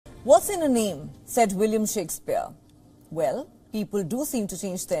What's in a name, said William Shakespeare. Well, people do seem to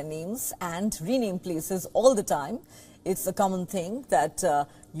change their names and rename places all the time. It's a common thing that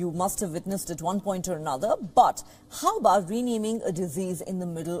you must have witnessed at one point or another. But how about renaming a disease in the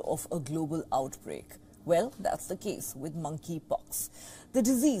middle of a global outbreak? Well, that's the case with monkeypox. The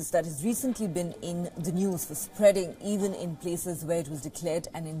disease that has recently been in the news for spreading even in places where it was declared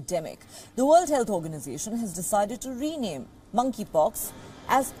an endemic. The World Health Organization has decided to rename monkeypox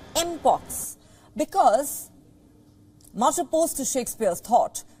as Mpox because, much opposed to Shakespeare's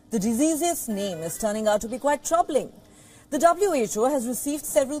thought, the disease's name is turning out to be quite troubling. The WHO has received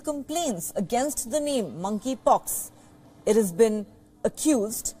several complaints against the name monkeypox. It has been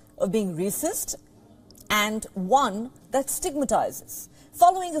accused of being racist and one that stigmatizes.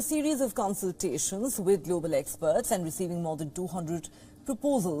 Following a series of consultations with global experts and receiving more than 200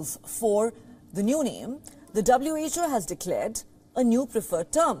 proposals for the new name, the WHO has declared a new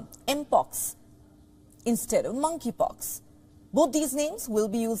preferred term, Mpox, instead of monkeypox. Both these names will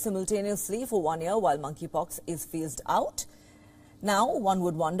be used simultaneously for 1 year while monkeypox is phased out. Now, one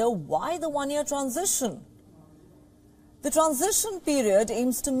would wonder why the 1 year transition? The transition period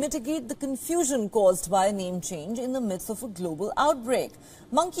aims to mitigate the confusion caused by a name change in the midst of a global outbreak.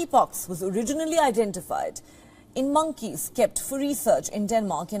 Monkeypox was originally identified in monkeys kept for research in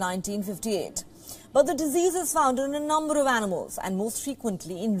Denmark in 1958. But the disease is found in a number of animals and most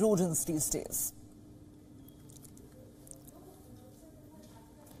frequently in rodents these days.